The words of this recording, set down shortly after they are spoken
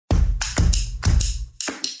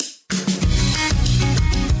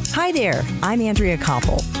Hi there, I'm Andrea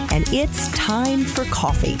Koppel, and it's time for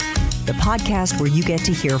coffee, the podcast where you get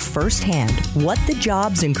to hear firsthand what the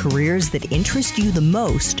jobs and careers that interest you the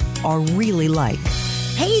most are really like.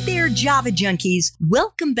 Hey there, Java junkies.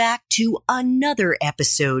 Welcome back to another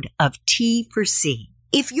episode of T for C.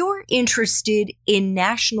 If you're interested in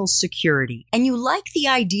national security and you like the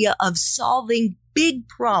idea of solving big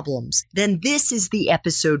problems, then this is the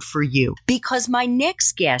episode for you, because my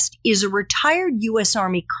next guest is a retired U.S.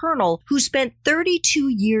 Army colonel who spent 32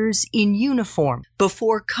 years in uniform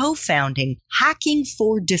before co-founding Hacking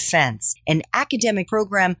for Defense, an academic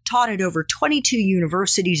program taught at over 22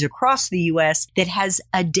 universities across the U.S. that has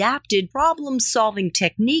adapted problem-solving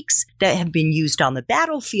techniques that have been used on the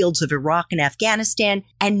battlefields of Iraq and Afghanistan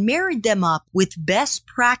and married them up with best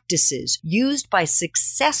practices used by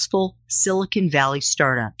successful Silicon Valley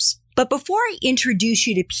startups. But before I introduce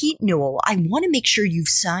you to Pete Newell, I want to make sure you've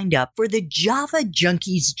signed up for the Java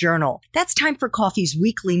Junkies Journal. That's Time for Coffee's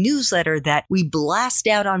weekly newsletter that we blast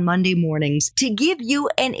out on Monday mornings to give you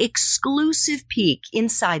an exclusive peek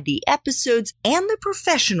inside the episodes and the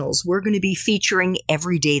professionals we're going to be featuring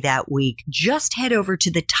every day that week. Just head over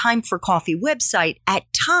to the Time for Coffee website at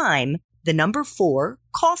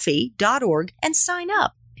time4coffee.org and sign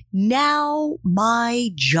up. Now, my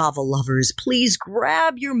Java lovers, please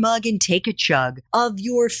grab your mug and take a chug of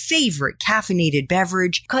your favorite caffeinated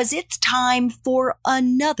beverage, because it's time for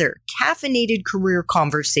another caffeinated career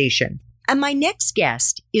conversation. And my next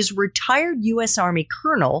guest is retired U.S. Army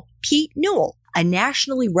Colonel Pete Newell, a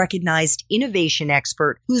nationally recognized innovation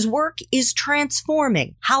expert whose work is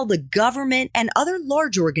transforming how the government and other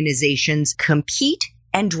large organizations compete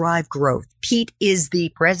and drive growth. Pete is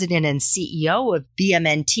the president and CEO of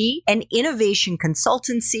BMNT, an innovation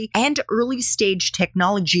consultancy and early-stage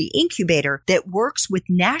technology incubator that works with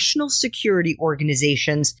national security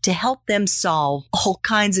organizations to help them solve all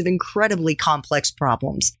kinds of incredibly complex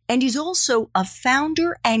problems. And he's also a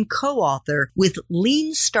founder and co-author with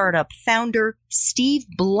lean startup founder Steve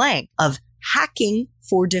Blank of Hacking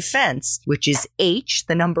for Defense, which is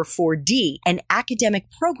H4D, an academic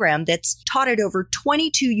program that's taught at over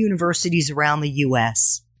 22 universities around the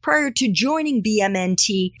U.S. Prior to joining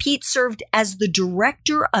BMNT, Pete served as the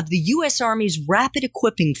director of the U.S. Army's Rapid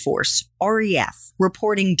Equipping Force, REF.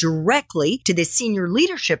 Reporting directly to the senior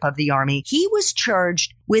leadership of the Army, he was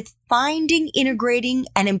charged with finding, integrating,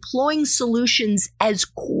 and employing solutions as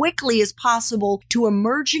quickly as possible to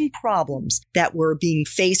emerging problems that were being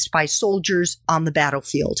faced by soldiers on the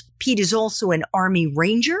battlefield. Pete is also an Army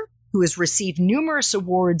Ranger who has received numerous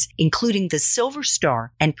awards, including the Silver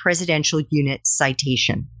Star and Presidential Unit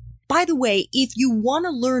Citation. By the way, if you want to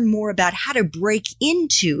learn more about how to break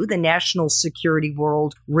into the national security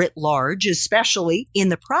world writ large, especially in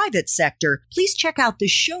the private sector, please check out the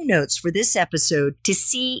show notes for this episode to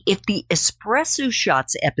see if the Espresso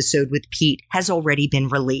Shots episode with Pete has already been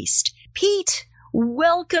released. Pete,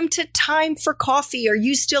 welcome to Time for Coffee. Are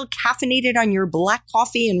you still caffeinated on your black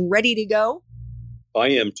coffee and ready to go? I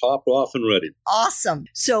am topped off and ready. Awesome.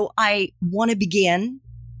 So I want to begin,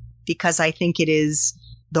 because I think it is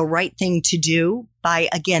the right thing to do, by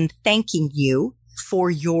again thanking you for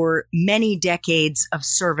your many decades of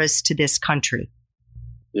service to this country.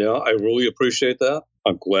 Yeah, I really appreciate that.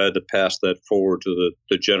 I'm glad to pass that forward to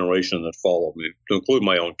the generation that followed me, to include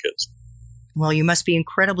my own kids. Well, you must be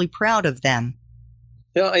incredibly proud of them.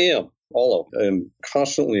 Yeah, I am. All of them. I'm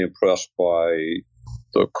constantly impressed by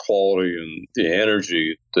the quality and the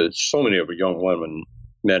energy that so many of our young women,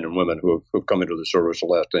 men and women who have come into the service the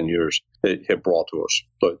last 10 years have brought to us.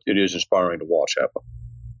 But it is inspiring to watch happen.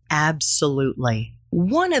 Absolutely.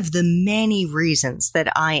 One of the many reasons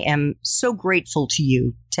that I am so grateful to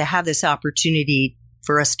you to have this opportunity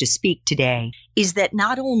for us to speak today is that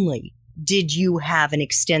not only did you have an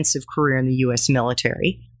extensive career in the U.S.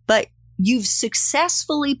 military, but you've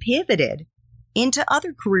successfully pivoted into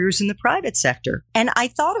other careers in the private sector. And I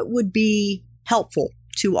thought it would be helpful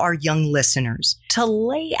to our young listeners to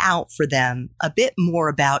lay out for them a bit more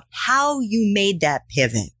about how you made that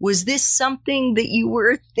pivot. Was this something that you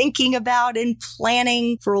were thinking about and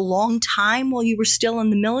planning for a long time while you were still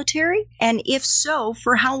in the military? And if so,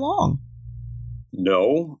 for how long?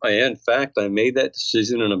 No. In fact, I made that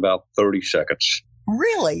decision in about 30 seconds.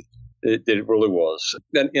 Really? It really was.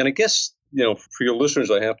 And I guess, for your listeners,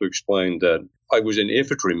 I have to explain that I was an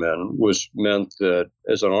infantryman, which meant that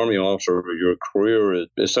as an Army officer, your career is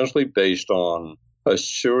essentially based on a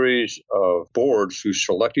series of boards who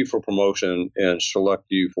select you for promotion and select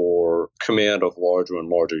you for command of larger and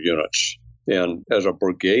larger units. And as a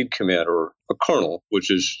brigade commander, a colonel, which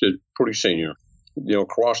is pretty senior,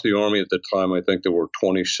 across the Army at the time, I think there were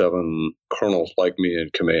 27 colonels like me in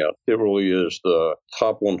command. It really is the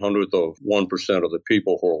top 100th of 1% of the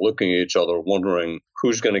people who are looking at each other, wondering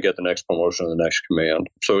who's going to get the next promotion or the next command.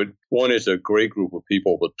 So one is a great group of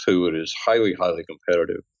people, but two, it is highly, highly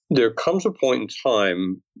competitive. There comes a point in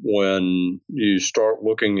time when you start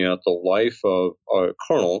looking at the life of a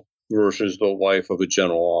colonel versus the life of a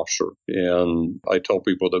general officer. And I tell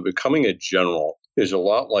people that becoming a general is a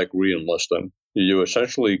lot like re-enlisting. You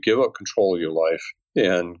essentially give up control of your life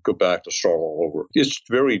and go back to start all over. It's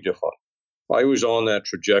very different. I was on that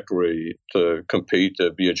trajectory to compete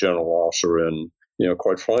to be a general officer and,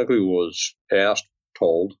 quite frankly, was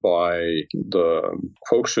told by the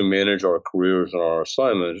folks who manage our careers and our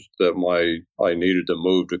assignments that I needed to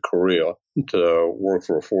move to Korea to work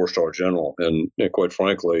for a 4-star general. And quite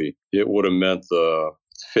frankly, it would have meant the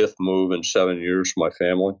 5th move in 7 years for my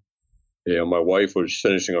family. My wife was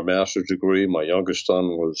finishing her master's degree. My youngest son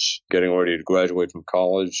was getting ready to graduate from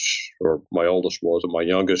college, or my oldest was, and my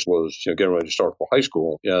youngest was getting ready to start for high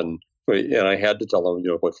school. And I had to tell them,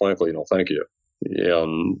 quite frankly, thank you.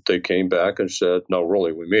 And they came back and said, no,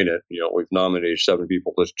 really, we mean it. We've nominated 7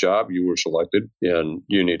 people for this job. You were selected, and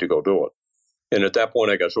you need to go do it. And at that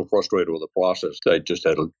point, I got so frustrated with the process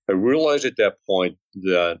that I realized at that point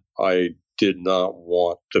that I did not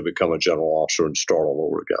want to become a general officer and start all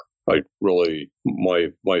over again.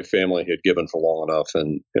 My family had given for long enough.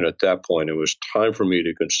 And at that point, it was time for me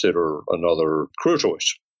to consider another career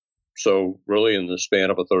choice. So really, in the span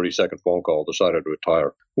of a 30-second phone call, decided to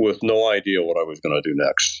retire with no idea what I was going to do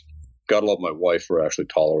next. God love my wife for actually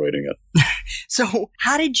tolerating it. So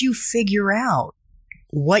how did you figure out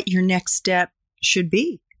what your next step should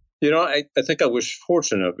be? I think I was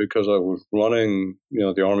fortunate because I was running,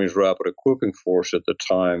 the Army's Rapid Equipping Force at the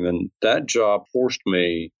time. And that job forced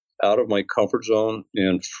me out of my comfort zone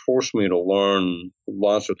and forced me to learn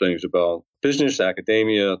lots of things about business,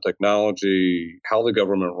 academia, technology, how the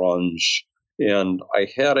government runs. And I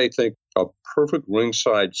had, I think, a perfect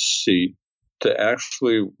ringside seat to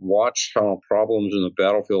actually watch how problems in the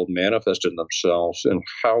battlefield manifested themselves and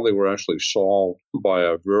how they were actually solved by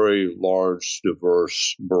a very large,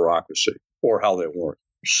 diverse bureaucracy, or how they weren't.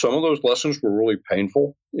 Some of those lessons were really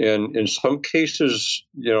painful. And in some cases,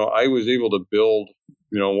 I was able to build,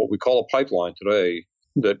 what we call a pipeline today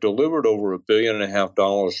that delivered over $1.5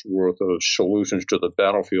 billion worth of solutions to the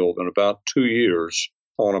battlefield in about 2 years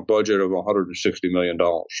on a budget of $160 million.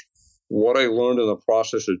 What I learned in the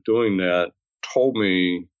process of doing that told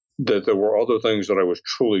me that there were other things that I was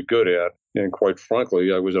truly good at. And quite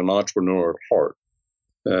frankly, I was an entrepreneur at heart.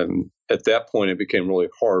 And at that point, it became really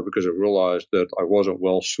hard because I realized that I wasn't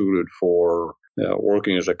well suited for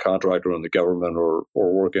working as a contractor in the government or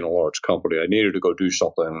working in a large company. I needed to go do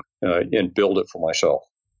something and build it for myself.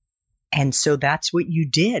 And so that's what you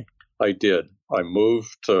did. I did. I moved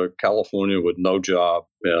to California with no job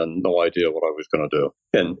and no idea what I was going to do.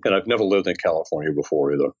 And I've never lived in California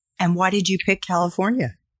before either. And why did you pick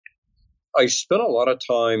California? I spent a lot of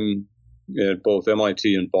time at both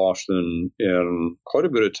MIT and Boston and quite a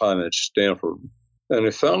bit of time at Stanford. And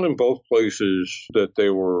I found in both places that they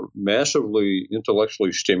were massively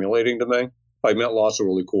intellectually stimulating to me. I met lots of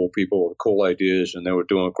really cool people with cool ideas, and they were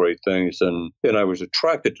doing great things. And I was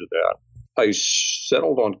attracted to that. I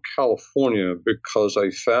settled on California because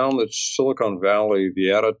I found that Silicon Valley,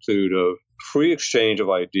 the attitude of free exchange of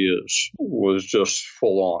ideas was just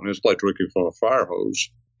full on. It's like drinking from a fire hose.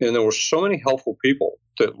 And there were so many helpful people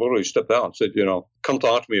that literally stepped out and said, come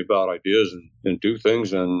talk to me about ideas and do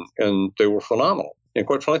things. And they were phenomenal. And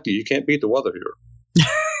quite frankly, you can't beat the weather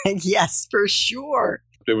here. Yes, for sure.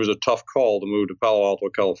 It was a tough call to move to Palo Alto,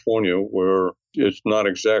 California, where it's not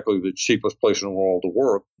exactly the cheapest place in the world to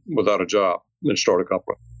work without a job and start a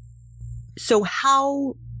company. So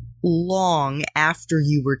how long after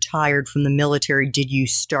you retired from the military did you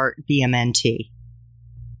start BMNT?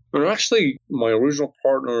 Well, actually, my original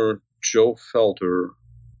partner, Joe Felter,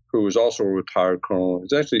 who was also a retired colonel,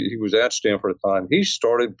 he was at Stanford at the time. He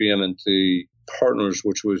started BMNT Partners,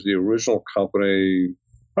 which was the original company,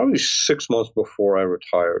 probably 6 months before I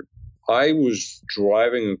retired. I was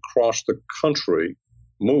driving across the country,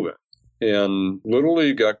 moving, and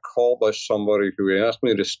literally got called by somebody who asked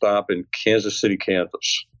me to stop in Kansas City,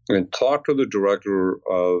 Kansas, and talk to the director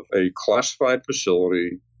of a classified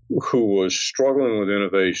facility who was struggling with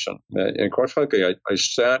innovation. And quite frankly, I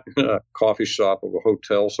sat in a coffee shop of a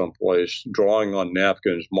hotel someplace, drawing on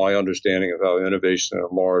napkins my understanding of how innovation in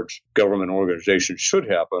a large government organization should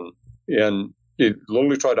happen. And it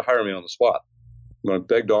literally tried to hire me on the spot. I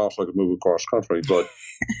begged off so I could move across country, but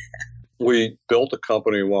we built a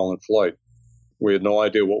company while in flight. We had no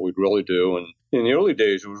idea what we'd really do. In the early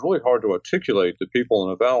days, it was really hard to articulate to people in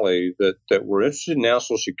the Valley that were interested in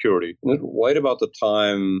national security. And right about the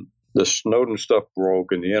time the Snowden stuff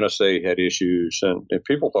broke and the NSA had issues, and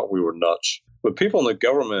people thought we were nuts. But people in the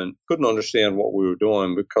government couldn't understand what we were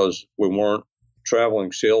doing because we weren't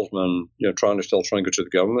traveling salesmen, trying to sell trinkets to the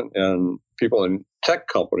government, and people in tech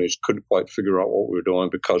companies couldn't quite figure out what we were doing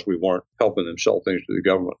because we weren't helping them sell things to the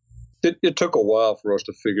government. It took a while for us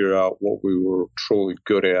to figure out what we were truly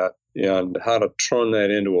good at and how to turn that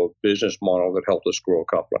into a business model that helped us grow a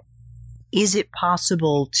company. Is it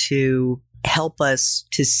possible to help us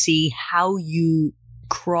to see how you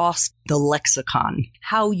crossed the lexicon,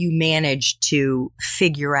 how you managed to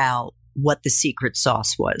figure out what the secret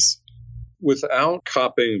sauce was? Without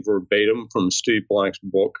copying verbatim from Steve Blank's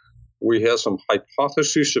book, we had some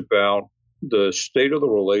hypotheses about the state of the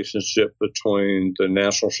relationship between the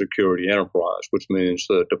national security enterprise, which means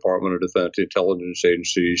the Department of Defense, the intelligence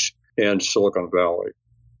agencies, and Silicon Valley.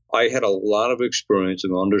 I had a lot of experience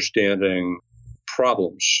in understanding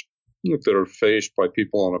problems that are faced by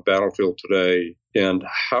people on a battlefield today and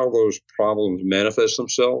how those problems manifest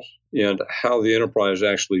themselves and how the enterprise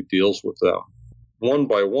actually deals with them. One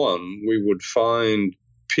by one, we would find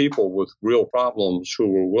people with real problems who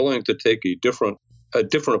were willing to take a different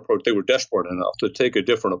approach. They were desperate enough to take a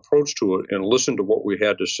different approach to it and listen to what we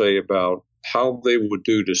had to say about how they would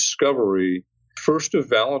do discovery, first to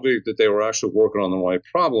validate that they were actually working on the right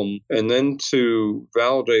problem, and then to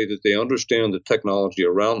validate that they understand the technology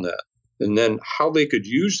around that, and then how they could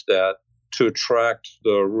use that to attract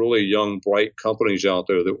the really young, bright companies out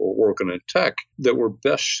there that were working in tech that were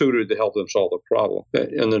best suited to help them solve the problem.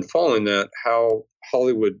 And then following that, how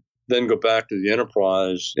Hollywood then go back to the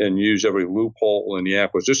enterprise and use every loophole in the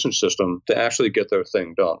acquisition system to actually get their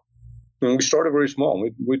thing done. And we started very small.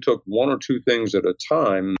 We took one or two things at a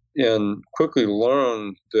time and quickly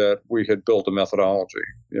learned that we had built a methodology.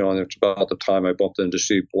 And it's about the time I bumped into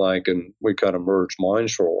Steve Blank and we kind of merged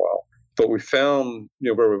minds for a while. But we found,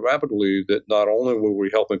 very rapidly that not only were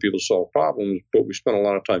we helping people solve problems, but we spent a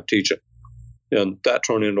lot of time teaching. And that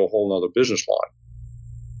turned into a whole other business line.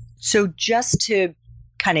 So just to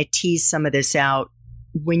kind of tease some of this out,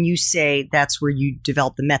 when you say that's where you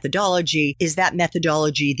develop the methodology, is that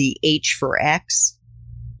methodology the H for X?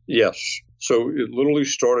 Yes. So it literally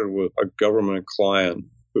started with a government client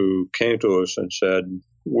who came to us and said,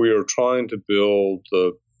 we are trying to build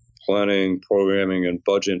the planning, programming, and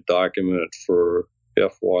budget document for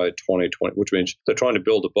FY 2020, which means they're trying to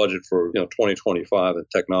build a budget for 2025 in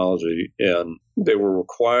technology, and they were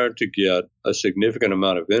required to get a significant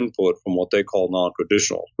amount of input from what they call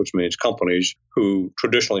non-traditional, which means companies who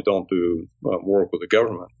traditionally don't do work with the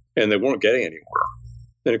government, and they weren't getting anywhere.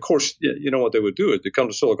 And of course, what they would do is they come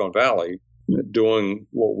to Silicon Valley doing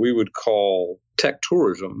what we would call tech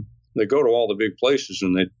tourism. They go to all the big places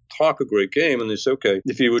and they talk a great game and they say, okay,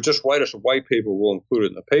 if you would just write us a white paper, we'll include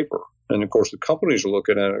it in the paper. And of course, the companies are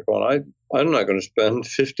looking at it going, I'm not going to spend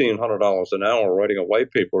 $1,500 an hour writing a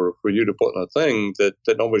white paper for you to put in a thing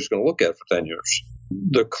that nobody's going to look at for 10 years.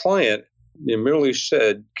 The client merely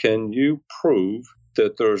said, can you prove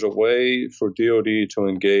that there's a way for DoD to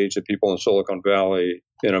engage the people in Silicon Valley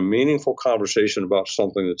in a meaningful conversation about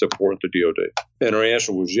something that's important to DoD? And our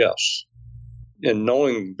answer was yes. And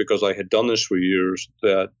knowing, because I had done this for years,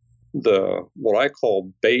 that what I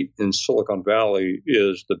call bait in Silicon Valley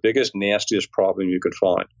is the biggest, nastiest problem you could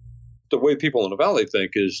find. The way people in the Valley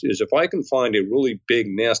think is if I can find a really big,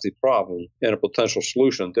 nasty problem and a potential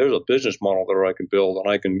solution, there's a business model there I can build,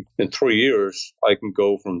 and I can, in 3 years, I can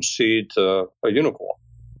go from seed to a unicorn.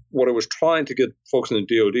 What I was trying to get folks in the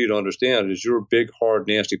DoD to understand is your big, hard,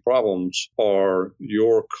 nasty problems are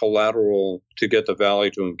your collateral to get the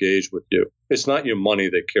Valley to engage with you. It's not your money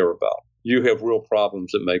they care about. You have real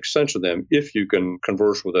problems that make sense to them if you can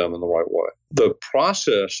converse with them in the right way. The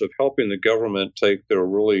process of helping the government take their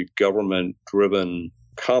really government-driven,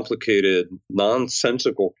 complicated,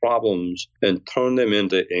 nonsensical problems and turn them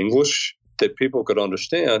into English that people could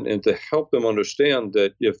understand, and to help them understand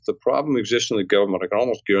that if the problem exists in the government, I can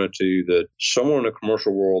almost guarantee that somewhere in the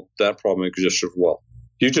commercial world, that problem exists as well.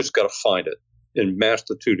 You just got to find it and match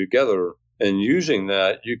the two together. And using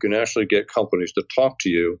that, you can actually get companies to talk to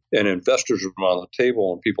you and investors around the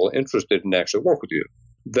table and people interested in actually work with you.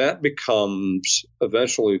 That becomes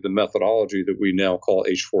eventually the methodology that we now call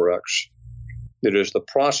H4X. It is the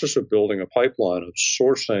process of building a pipeline of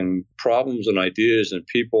sourcing problems and ideas and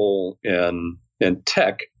people and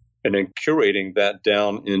tech, and then curating that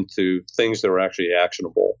down into things that are actually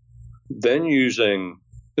actionable. Then using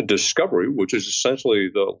the discovery, which is essentially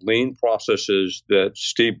the lean processes that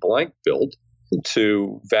Steve Blank built,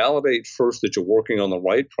 to validate first that you're working on the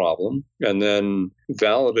right problem, and then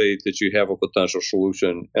validate that you have a potential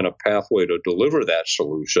solution and a pathway to deliver that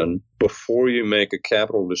solution before you make a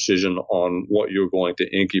capital decision on what you're going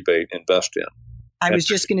to incubate, invest in. I was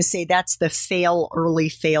just going to say that's the fail early,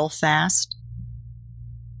 fail fast.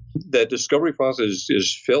 That discovery process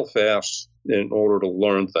is fail fast in order to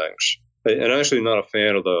learn things. And I'm actually not a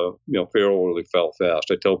fan of the, fail early, fail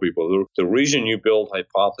fast. I tell people the reason you build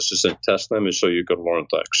hypotheses and test them is so you can learn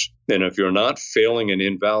things. And if you're not failing and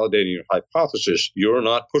invalidating your hypothesis, you're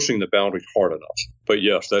not pushing the boundary hard enough. But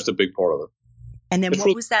yes, that's a big part of it. And then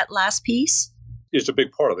what was that last piece? It's a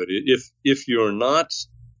big part of it. If you're not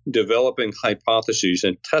developing hypotheses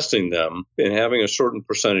and testing them and having a certain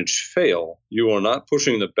percentage fail, you are not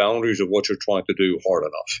pushing the boundaries of what you're trying to do hard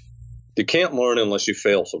enough. You can't learn unless you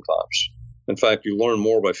fail sometimes. In fact, you learn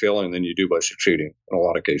more by failing than you do by succeeding in a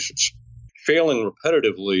lot of cases. Failing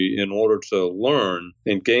repetitively in order to learn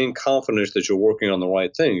and gain confidence that you're working on the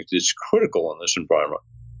right things is critical in this environment.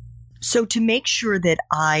 So to make sure that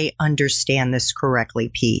I understand this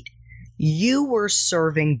correctly, Pete, you were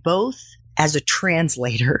serving both as a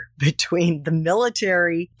translator between the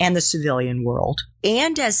military and the civilian world,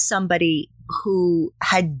 and as somebody who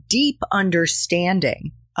had deep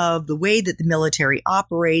understanding of the way that the military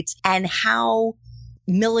operates and how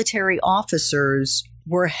military officers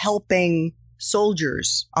were helping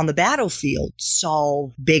soldiers on the battlefield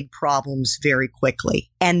solve big problems very quickly.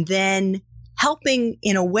 And then helping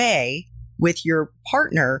in a way with your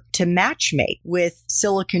partner to matchmake with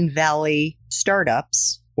Silicon Valley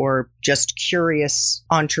startups or just curious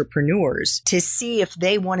entrepreneurs to see if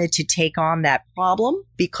they wanted to take on that problem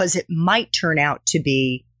because it might turn out to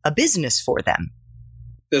be a business for them.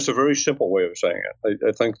 That's a very simple way of saying it.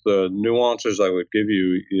 I think the nuances I would give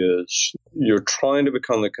you is you're trying to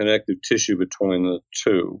become the connective tissue between the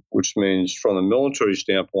two, which means from the military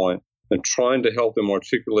standpoint, and trying to help them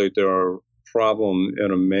articulate their problem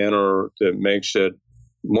in a manner that makes it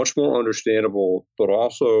much more understandable, but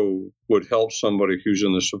also would help somebody who's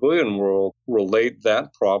in the civilian world relate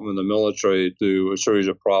that problem in the military to a series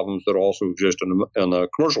of problems that also exist in the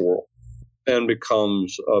commercial world. And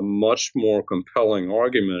becomes a much more compelling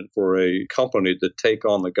argument for a company to take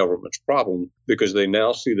on the government's problem because they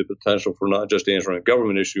now see the potential for not just answering a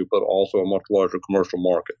government issue, but also a much larger commercial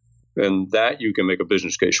market. And that you can make a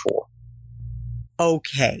business case for.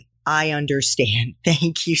 Okay, I understand.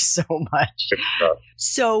 Thank you so much.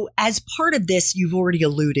 So as part of this, you've already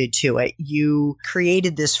alluded to it. You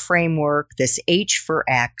created this framework, this H for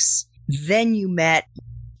X. Then you met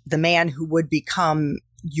the man who would become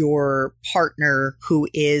your partner, who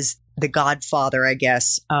is the godfather, I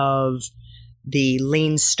guess, of the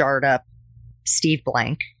lean startup, Steve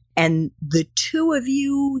Blank. And the two of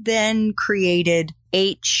you then created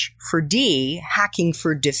H for D, Hacking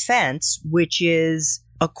for Defense, which is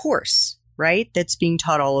a course, right? That's being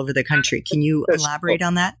taught all over the country. Can you elaborate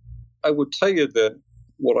on that? I would tell you that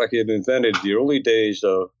what I had invented the early days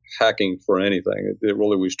of hacking for anything,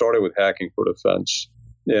 we started with Hacking for Defense.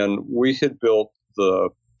 And we had built the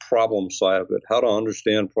problem side of it, how to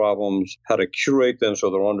understand problems, how to curate them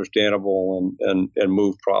so they're understandable and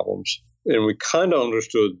move problems. And we kind of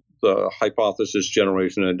understood the hypothesis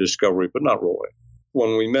generation and discovery, but not really.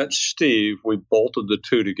 When we met Steve, we bolted the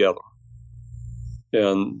two together.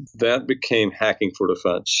 And that became Hacking for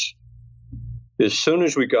Defense. As soon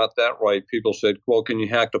as we got that right, people said, well, can you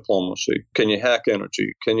hack diplomacy? Can you hack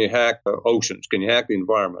energy? Can you hack oceans? Can you hack the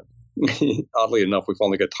environment? Oddly enough, we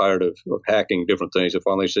finally got tired of hacking different things. And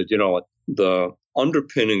finally said, you know what, the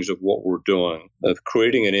underpinnings of what we're doing, of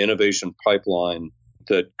creating an innovation pipeline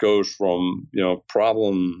that goes from,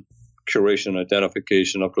 problem curation,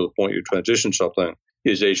 identification up to the point you transition something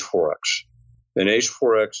is H4X. And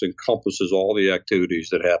H4X encompasses all the activities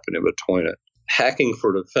that happen in between it. Hacking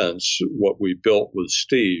for Defense, what we built with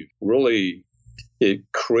Steve, really, it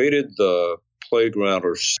created the playground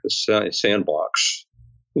or sandbox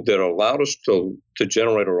that allowed us to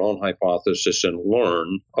generate our own hypothesis and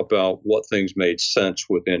learn about what things made sense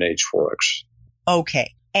within H4X.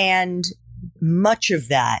 Okay. And much of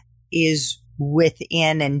that is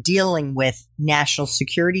within and dealing with national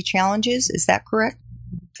security challenges. Is that correct?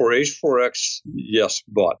 For H4X, yes,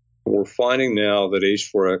 but we're finding now that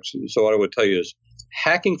H4X, so what I would tell you is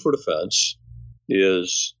Hacking for Defense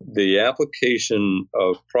is the application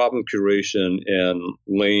of problem curation and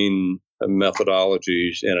lean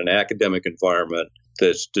methodologies in an academic environment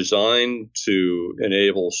that's designed to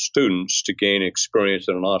enable students to gain experience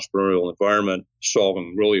in an entrepreneurial environment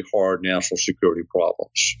solving really hard national security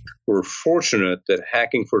problems. We're fortunate that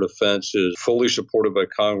Hacking for Defense is fully supported by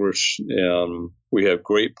Congress, and we have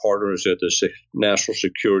great partners at the National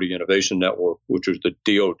Security Innovation Network, which is the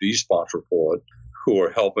DoD sponsor for it, who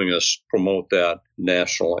are helping us promote that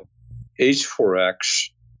nationally. H4X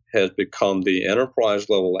has become the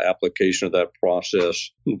enterprise-level application of that process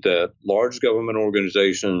that large government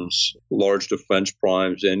organizations, large defense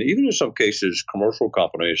primes, and even in some cases commercial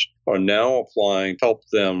companies are now applying to help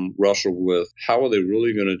them wrestle with how are they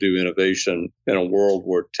really going to do innovation in a world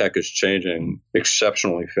where tech is changing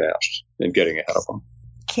exceptionally fast and getting ahead of them.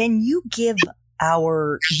 Can you give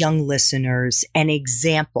our young listeners an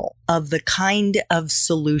example of the kind of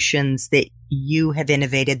solutions that you have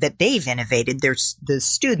innovated, that they've innovated, the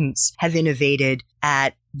students have innovated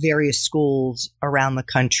at various schools around the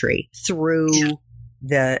country through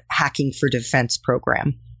the Hacking for Defense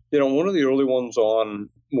program? One of the early ones on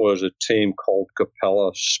was a team called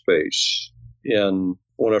Capella Space. And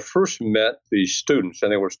when I first met these students,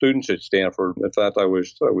 and they were students at Stanford, in fact, I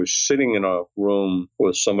was sitting in a room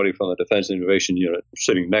with somebody from the Defense Innovation Unit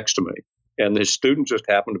sitting next to me. And this student just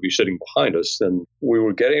happened to be sitting behind us. And we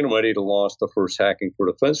were getting ready to launch the first Hacking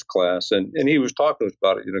for Defense class. And he was talking to us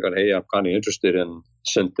about it, going, hey, I'm kind of interested in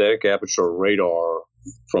synthetic aperture radar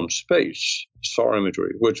from space, SAR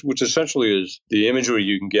imagery, which essentially is the imagery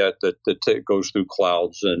you can get that goes through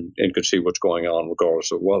clouds and can see what's going on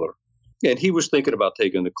regardless of weather. And he was thinking about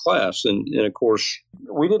taking the class. And of course,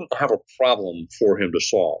 we didn't have a problem for him to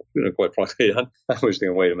solve. Quite frankly, I was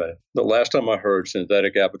thinking, wait a minute. The last time I heard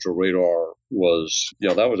synthetic aperture radar was,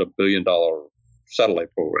 that was $1 billion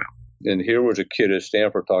satellite program. And here was a kid at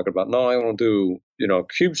Stanford talking about, no, I want to do,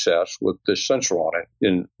 CubeSats with this sensor on it.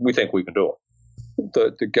 And we think we can do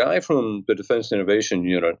it. The guy from the Defense Innovation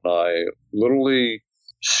Unit and I literally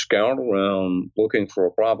scoured around looking for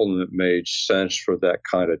a problem that made sense for that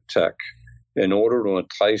kind of tech in order to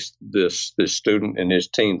entice this student and his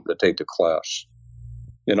team to take the class.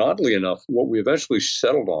 And oddly enough, what we eventually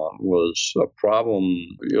settled on was a problem,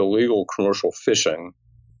 illegal commercial fishing.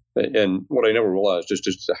 And what I never realized is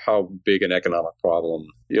just how big an economic problem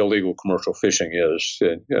illegal commercial fishing is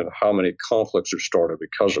and how many conflicts are started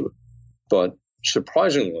because of it. But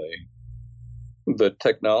surprisingly, the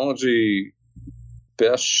technology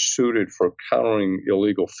best suited for countering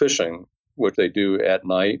illegal fishing, which they do at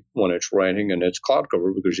night when it's raining and it's cloud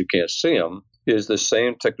cover because you can't see them, is the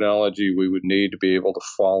same technology we would need to be able to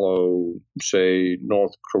follow, say,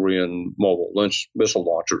 North Korean mobile missile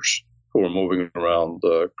launchers who are moving around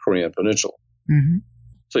the Korean Peninsula. Mm-hmm.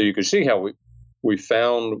 So you can see how we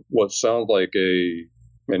found what sounds like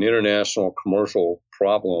an international commercial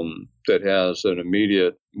problem that has an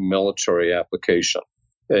immediate military application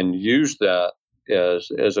and used that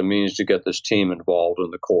as a means to get this team involved in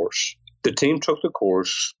the course. The team took the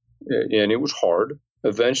course, and it was hard.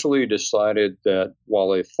 Eventually decided that while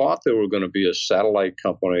they thought they were going to be a satellite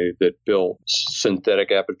company that built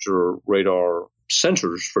synthetic aperture radar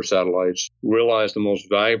sensors for satellites, realized the most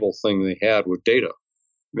valuable thing they had was data,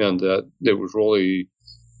 and that it was really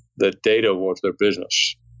that data was their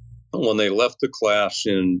business. When they left the class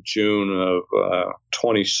in June of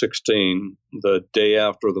 2016, the day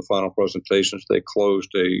after the final presentations, they closed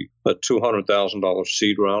a $200,000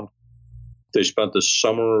 seed round. They spent the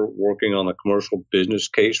summer working on the commercial business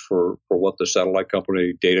case for what the satellite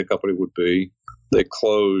company, data company would be. They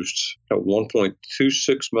closed a $1.26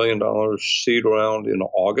 million seed round in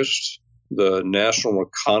August. The National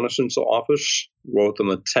Reconnaissance Office wrote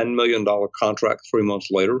them a $10 million contract 3 months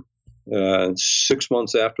later. And 6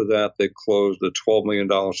 months after that, they closed a $12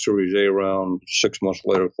 million Series A round. 6 months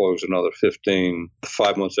later, closed another 15.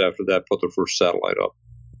 5 months after that, put their first satellite up.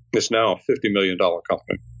 It's now a $50 million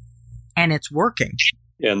company. And it's working.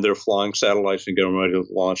 And they're flying satellites and getting ready to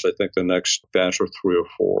launch, I think, the next batch of 3 or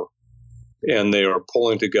 4. And they are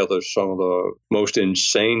pulling together some of the most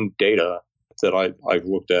insane data that I've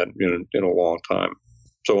looked at in a long time.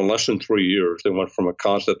 So in less than 3 years, they went from a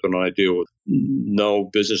concept and an idea with no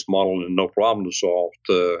business model and no problem to solve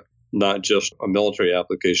to not just a military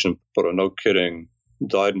application, but a no-kidding,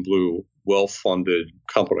 dyed-in-blue, well-funded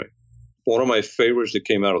company. One of my favorites that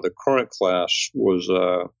came out of the current class was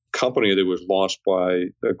a company that was launched by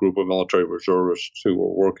a group of military reservists who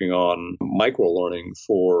were working on micro-learning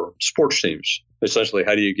for sports teams. Essentially,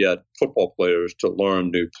 how do you get football players to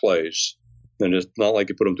learn new plays? And it's not like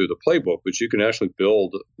you put them through the playbook, but you can actually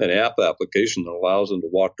build an app application that allows them to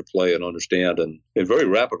watch the play and understand and very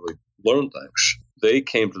rapidly learn things. They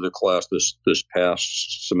came to the class this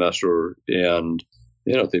past semester, and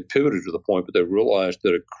They pivoted to the point, but they realized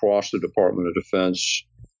that across the Department of Defense,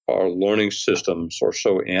 our learning systems are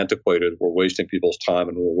so antiquated, we're wasting people's time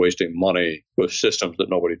and we're wasting money with systems that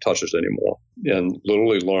nobody touches anymore. And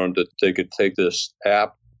literally learned that they could take this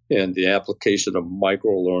app and the application of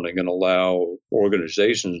micro-learning and allow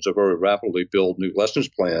organizations to very rapidly build new lessons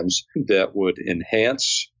plans that would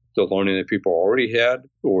enhance the learning that people already had,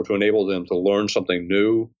 or to enable them to learn something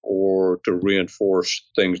new, or to reinforce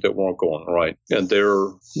things that weren't going right. And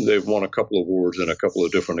they've won a couple of awards in a couple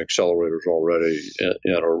of different accelerators already,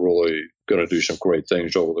 and are really going to do some great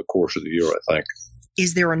things over the course of the year, I think.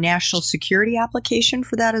 Is there a national security application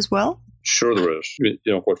for that as well? Sure there is.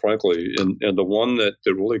 Quite frankly, and the one that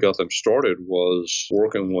really got them started was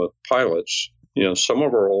working with pilots. Some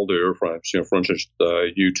of our older airframes, for instance,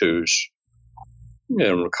 the U-2s,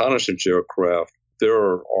 and reconnaissance aircraft, there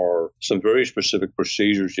are some very specific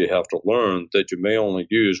procedures you have to learn that you may only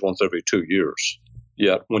use once every 2 years.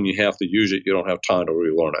 Yet when you have to use it, you don't have time to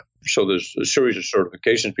relearn it. So there's a series of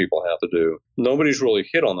certifications people have to do. Nobody's really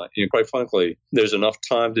hit on that. Quite frankly, there's enough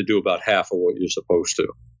time to do about half of what you're supposed to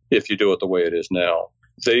if you do it the way it is now.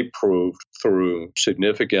 They proved through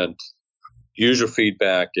significant user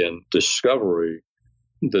feedback and discovery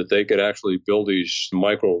that they could actually build these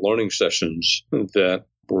micro learning sessions that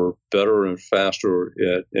were better and faster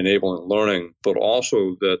at enabling learning, but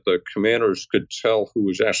also that the commanders could tell who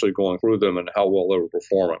was actually going through them and how well they were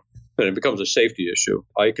performing. And it becomes a safety issue.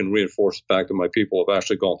 I can reinforce the fact that my people have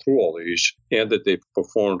actually gone through all these and that they've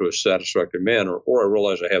performed to a satisfactory manner, or I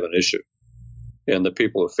realize I have an issue and the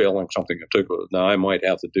people are failing something in particular. Now, I might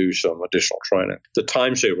have to do some additional training. The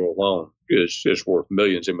time saver alone is worth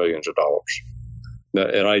millions and millions of dollars.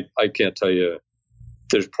 And I can't tell you,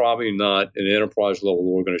 there's probably not an enterprise-level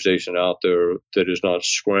organization out there that is not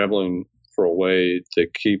scrambling for a way to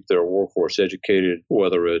keep their workforce educated,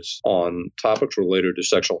 whether it's on topics related to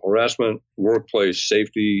sexual harassment, workplace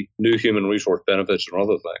safety, new human resource benefits, and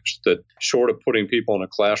other things. That short of putting people in a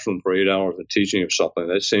classroom for 8 hours and teaching them something,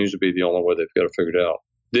 that seems to be the only way they've got to figure it out.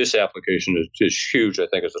 This application is huge, I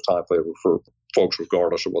think, as a time saver for folks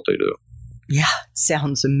regardless of what they do. Yeah,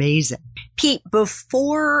 sounds amazing. Pete,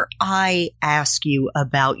 before I ask you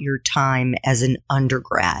about your time as an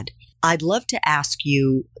undergrad, I'd love to ask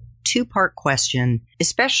you a two-part question,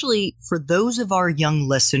 especially for those of our young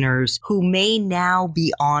listeners who may now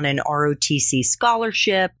be on an ROTC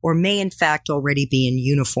scholarship or may in fact already be in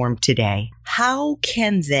uniform today. How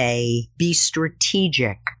can they be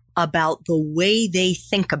strategic about the way they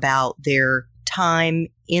think about their time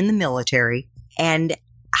in the military and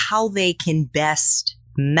how they can best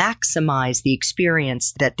maximize the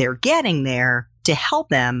experience that they're getting there to help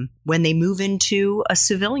them when they move into a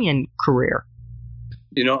civilian career?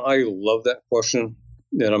 I love that question.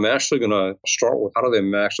 And I'm actually going to start with how do they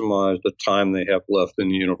maximize the time they have left in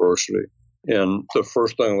the university? And the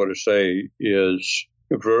first thing I'm going to say is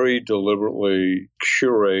very deliberately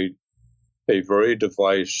curate a very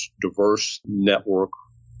diverse network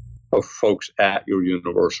of folks at your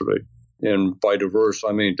university. And by diverse,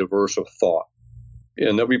 I mean diverse of thought.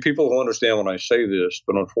 And there'll be people who understand when I say this,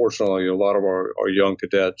 but unfortunately, a lot of our young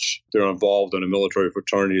cadets, they're involved in a military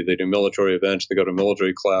fraternity. They do military events. They go to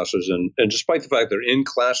military classes. And despite the fact they're in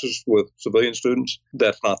classes with civilian students,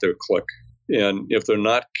 that's not their clique. And if they're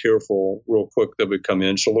not careful, real quick, they'll become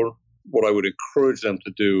insular. What I would encourage them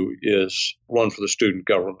to do is run for the student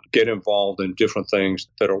government, get involved in different things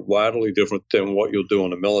that are wildly different than what you'll do in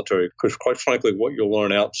the military. Because quite frankly, what you'll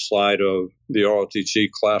learn outside of the ROTC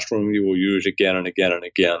classroom, you will use again and again and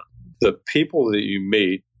again. The people that you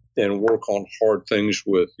meet and work on hard things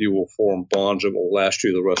with, you will form bonds that will last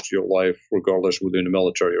you the rest of your life, regardless within the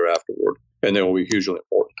military or afterward. And they will be hugely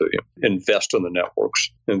important to you. Invest in the networks,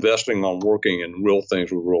 investing on working in real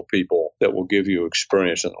things with real people that will give you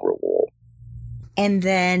experience in the real world. And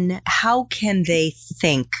then how can they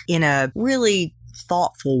think in a really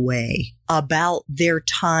thoughtful way about their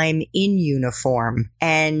time in uniform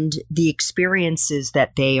and the experiences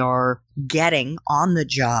that they are getting on the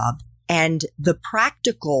job and the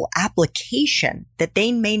practical application that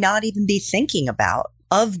they may not even be thinking about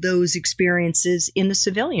of those experiences in the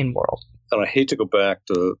civilian world? And I hate to go back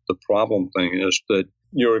to the problem thing, is that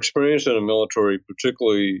your experience in the military,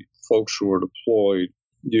 particularly folks who are deployed,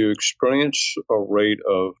 you experience a rate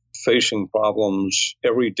of facing problems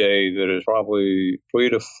every day that is probably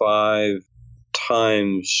 3 to 5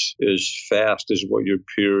 times as fast as what your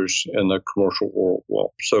peers in the commercial world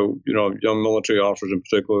will. So, young military officers in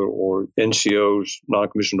particular, or NCOs,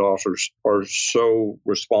 non-commissioned officers, are so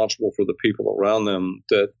responsible for the people around them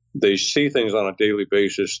that They see things on a daily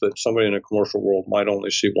basis that somebody in a commercial world might only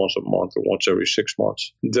see once a month or once every 6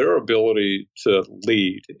 months. Their ability to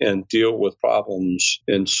lead and deal with problems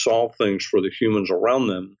and solve things for the humans around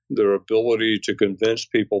them, their ability to convince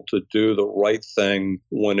people to do the right thing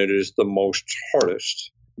when it is the most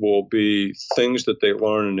hardest, will be things that they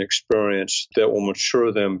learn and experience that will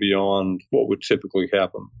mature them beyond what would typically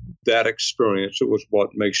happen. That experience was what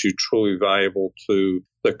makes you truly valuable to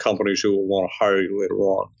the companies who will want to hire you later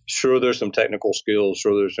on. Sure, there's some technical skills,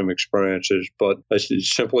 sure, there's some experiences, but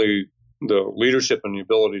it's simply the leadership and the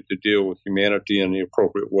ability to deal with humanity in the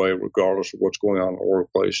appropriate way, regardless of what's going on in the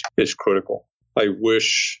workplace, is critical. I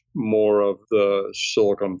wish more of the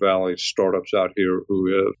Silicon Valley startups out here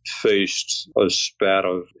who have faced a spat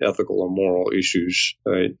of ethical and moral issues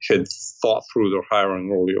had thought through their hiring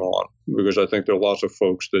early on, because I think there are lots of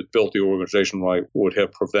folks that built the organization right would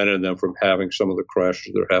have prevented them from having some of the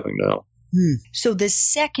crashes they're having now. So the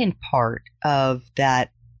second part of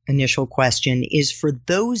that initial question is for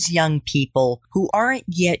those young people who aren't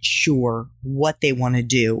yet sure what they want to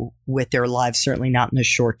do with their lives, certainly not in the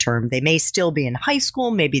short term. They may still be in high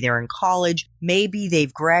school, maybe they're in college, maybe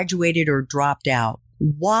they've graduated or dropped out.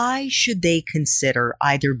 Why should they consider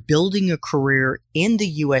either building a career in the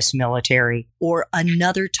U.S. military or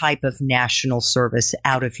another type of national service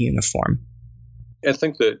out of uniform? I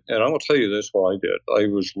think that, and I will tell you this, what I did. I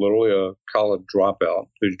was literally a college dropout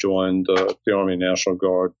who joined the Army National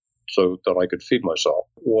Guard so that I could feed myself.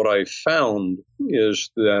 What I found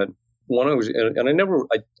is that when I was,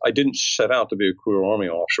 and I didn't set out to be a career Army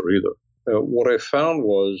officer either. What I found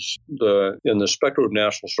was in the spectrum of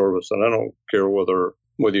national service, and I don't care whether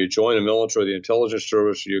you join the military, the intelligence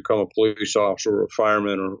service, or you become a police officer or a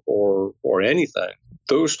fireman or anything,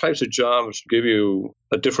 those types of jobs give you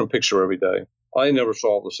a different picture every day. I never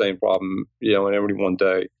solved the same problem, in every one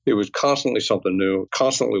day. It was constantly something new,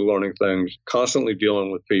 constantly learning things, constantly dealing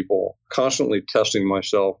with people, constantly testing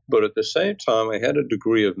myself. But at the same time, I had a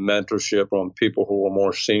degree of mentorship from people who were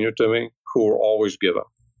more senior to me, who were always giving.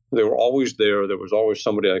 They were always there. There was always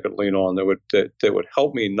somebody I could lean on that would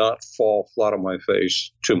help me not fall flat on my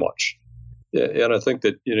face too much. And I think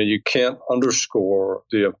that, you can't underscore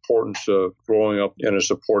the importance of growing up in a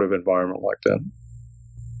supportive environment like that.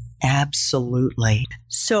 Absolutely.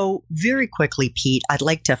 So very quickly, Pete, I'd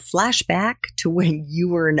like to flash back to when you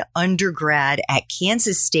were an undergrad at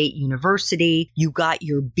Kansas State University. You got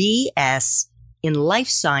your BS in life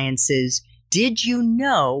sciences. Did you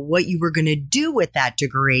know what you were going to do with that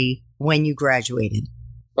degree when you graduated?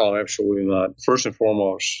 Oh, absolutely not. First and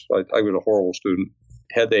foremost, I was a horrible student.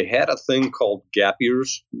 Had they had a thing called gap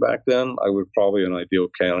years back then, I would probably be an ideal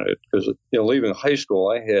candidate because, leaving high school,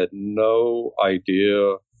 I had no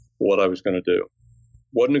idea what I was going to do.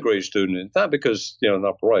 Wasn't a great student. It's not because,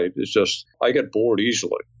 not bright. It's just I get bored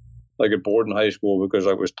easily. I get bored in high school because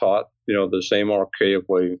I was taught, the same archaic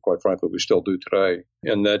way, quite frankly, we still do today.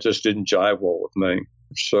 And that just didn't jive well with me.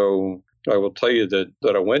 So I will tell you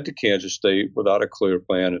that I went to Kansas State without a clear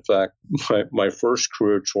plan. In fact, my first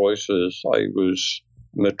career choice is I was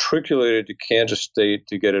matriculated to Kansas State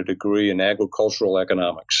to get a degree in agricultural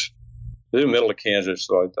economics. In the middle of Kansas,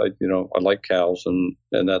 so I like cows and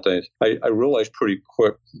that thing. I realized pretty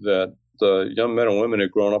quick that the young men and women who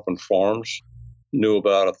had grown up on farms knew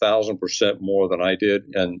about 1,000% more than I did,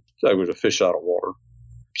 and I was a fish out of water.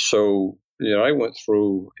 So, I went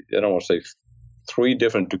through, I don't want to say 3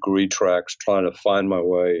 different degree tracks trying to find my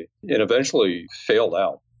way, and eventually failed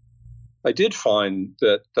out. I did find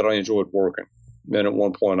that I enjoyed working, and at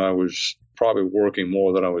one point I was probably working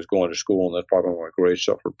more than I was going to school, and that's probably why my grades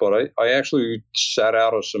suffered. But I actually sat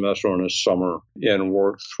out a semester in the summer and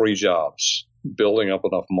worked 3 jobs, building up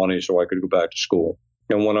enough money so I could go back to school.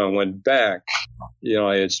 And when I went back,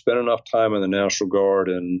 I had spent enough time in the National Guard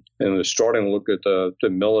and was starting to look at the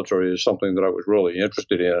military as something that I was really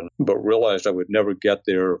interested in, but realized I would never get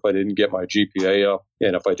there if I didn't get my GPA up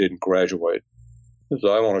and if I didn't graduate. So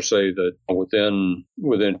I want to say that within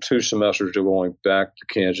 2 semesters of going back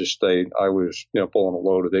to Kansas State, I was pulling a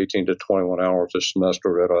load of 18 to 21 hours a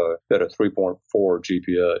semester at a 3.4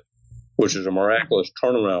 GPA, which is a miraculous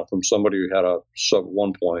turnaround from somebody who had a sub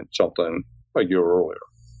 1 point something a year earlier.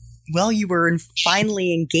 Well, you were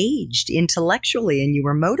finally engaged intellectually and you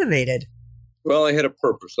were motivated. Well, I had a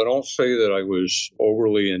purpose. I don't say that I was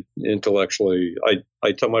overly intellectually.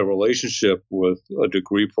 I tell my relationship with a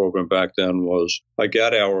degree program back then was I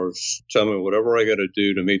got hours, tell me whatever I got to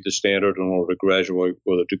do to meet the standard in order to graduate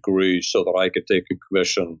with a degree so that I could take a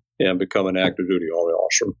commission and become an active duty Army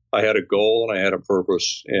officer. I had a goal and I had a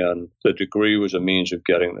purpose, and the degree was a means of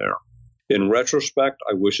getting there. In retrospect,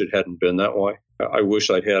 I wish it hadn't been that way. I wish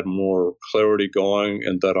I'd had more clarity going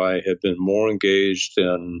and that I had been more engaged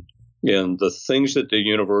in the things that the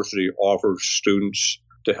university offers students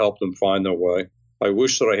to help them find their way. I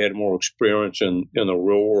wish that I had more experience in the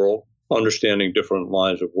real world, understanding different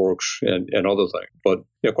lines of works and other things. But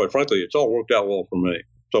quite frankly, it's all worked out well for me.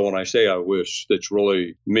 So when I say I wish, it's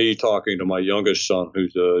really me talking to my youngest son,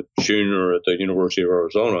 who's a junior at the University of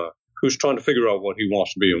Arizona, who's trying to figure out what he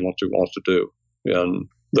wants to be and what he wants to do. And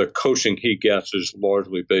the coaching he gets is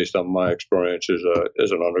largely based on my experience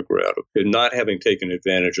as an undergrad, and not having taken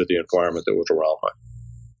advantage of the environment that was around me.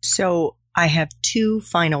 So I have two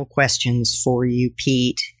final questions for you,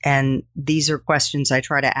 Pete. And these are questions I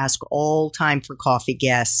try to ask all Time for Coffee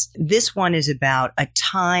guests. This one is about a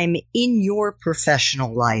time in your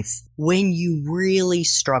professional life when you really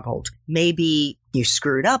struggled. Maybe you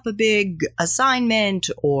screwed up a big assignment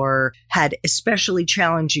or had especially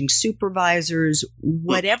challenging supervisors,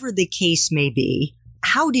 whatever the case may be.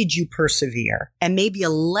 How did you persevere? And maybe a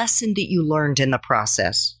lesson that you learned in the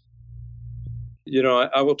process.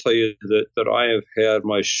 I will tell you that I have had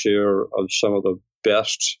my share of some of the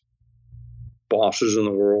best bosses in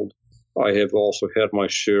the world. I have also had my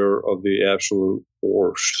share of the absolute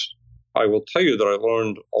worst. I will tell you that I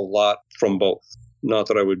learned a lot from both. Not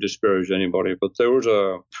that I would disparage anybody, but there was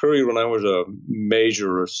a period when I was a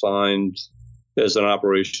major assigned as an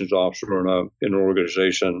operations officer in an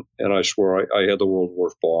organization, and I swear I had the world's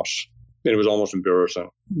worst boss. It was almost embarrassing.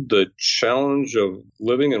 The challenge of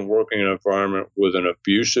living and working in an environment with an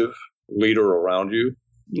abusive leader around you,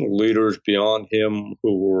 leaders beyond him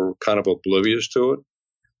who were kind of oblivious to it,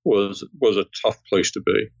 was a tough place to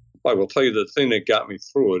be. I will tell you the thing that got me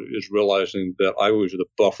through it is realizing that I was the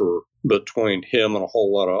buffer between him and a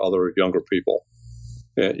whole lot of other younger people.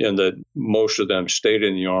 And that most of them stayed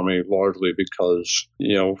in the Army largely because,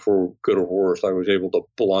 for good or worse, I was able to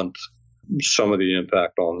blunt some of the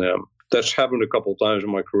impact on them. That's happened a couple of times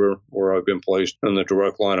in my career where I've been placed in the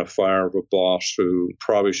direct line of fire of a boss who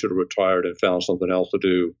probably should have retired and found something else to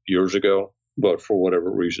do years ago, but for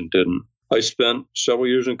whatever reason didn't. I spent several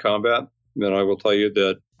years in combat, and I will tell you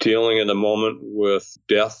that dealing in the moment with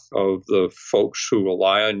death of the folks who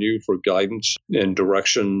rely on you for guidance and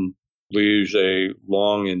direction leaves a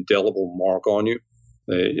long, indelible mark on you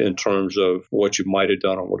in terms of what you might have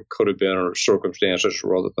done or what it could have been or circumstances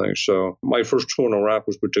or other things. So my first tour in Iraq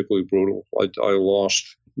was particularly brutal. I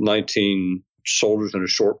lost 19 soldiers in a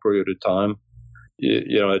short period of time.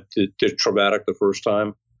 It's traumatic the first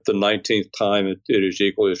time. The 19th time, it is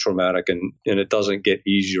equally as traumatic, and it doesn't get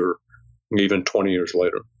easier even 20 years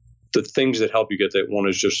later. The things that help you get that, one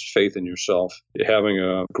is just faith in yourself, having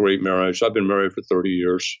a great marriage. I've been married for 30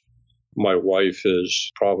 years. My wife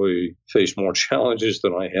has probably faced more challenges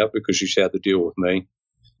than I have because she's had to deal with me.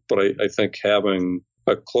 But I think having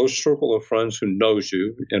a close circle of friends who knows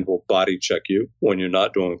you and will body check you when you're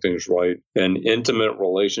not doing things right, an intimate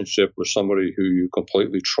relationship with somebody who you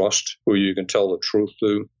completely trust, who you can tell the truth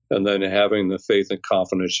to, and then having the faith and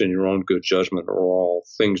confidence in your own good judgment are all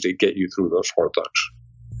things that get you through those hard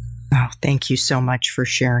things. Oh, thank you so much for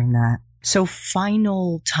sharing that. So,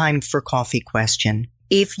 final Time for Coffee question.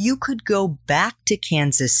 If you could go back to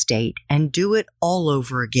Kansas State and do it all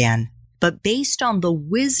over again, but based on the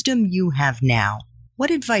wisdom you have now,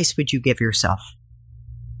 what advice would you give yourself?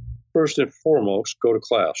 First and foremost, go to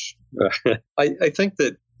class. I think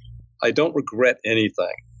that I don't regret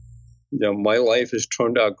anything. My life has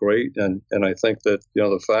turned out great, and I think that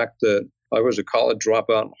the fact that I was a college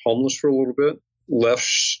dropout and homeless for a little bit left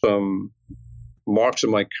some marks of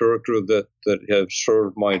my character that have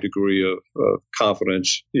served my degree of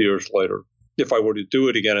confidence years later. If I were to do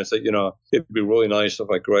it again, I'd say, it'd be really nice if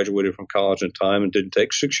I graduated from college in time and didn't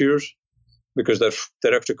take 6 years, because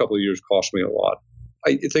that extra couple of years cost me a lot.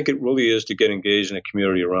 I think it really is to get engaged in a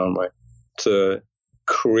community around me, to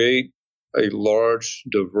create a large,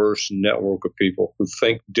 diverse network of people who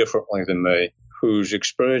think differently than me, whose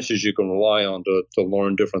experiences you can rely on to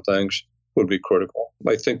learn different things would be critical.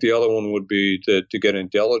 I think the other one would be to get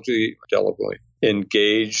indelibly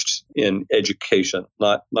engaged in education,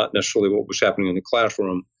 not necessarily what was happening in the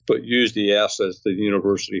classroom, but use the assets that the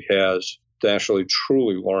university has to actually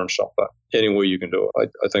truly learn something any way you can do it.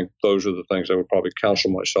 I think those are the things I would probably counsel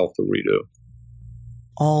myself to redo.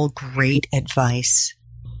 All great advice.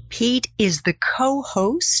 Pete is the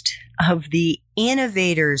co-host of the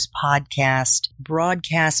Innovators podcast,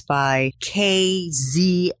 broadcast by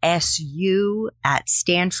KZSU at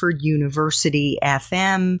Stanford University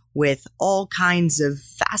FM, with all kinds of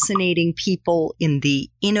fascinating people in the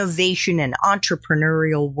innovation and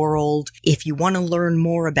entrepreneurial world. If you want to learn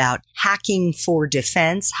more about hacking for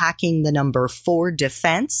defense, hacking the number 4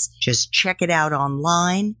 defense, just check it out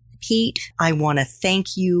online. Pete, I want to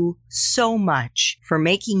thank you so much for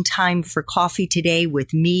making time for coffee today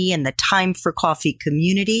with me and the Time for Coffee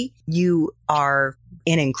community. You are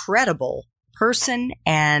an incredible person,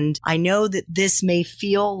 and I know that this may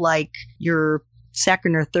feel like your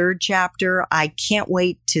second or third chapter. I can't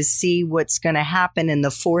wait to see what's going to happen in the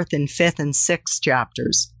 4th and 5th and 6th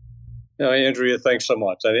chapters. Andrea, thanks so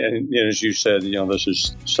much. And as you said, this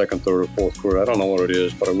is second, third, or fourth career. I don't know what it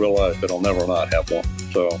is, but I realize that I'll never not have one.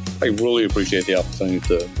 So I really appreciate the opportunity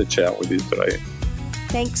to chat with you today.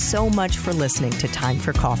 Thanks so much for listening to Time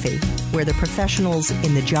for Coffee, where the professionals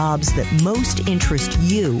in the jobs that most interest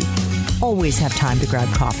you always have time to grab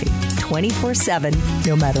coffee 24/7,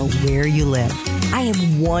 no matter where you live. I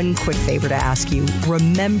have one quick favor to ask you.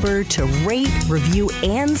 Remember to rate, review,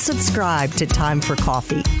 and subscribe to Time for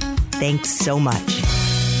Coffee. Thanks so much.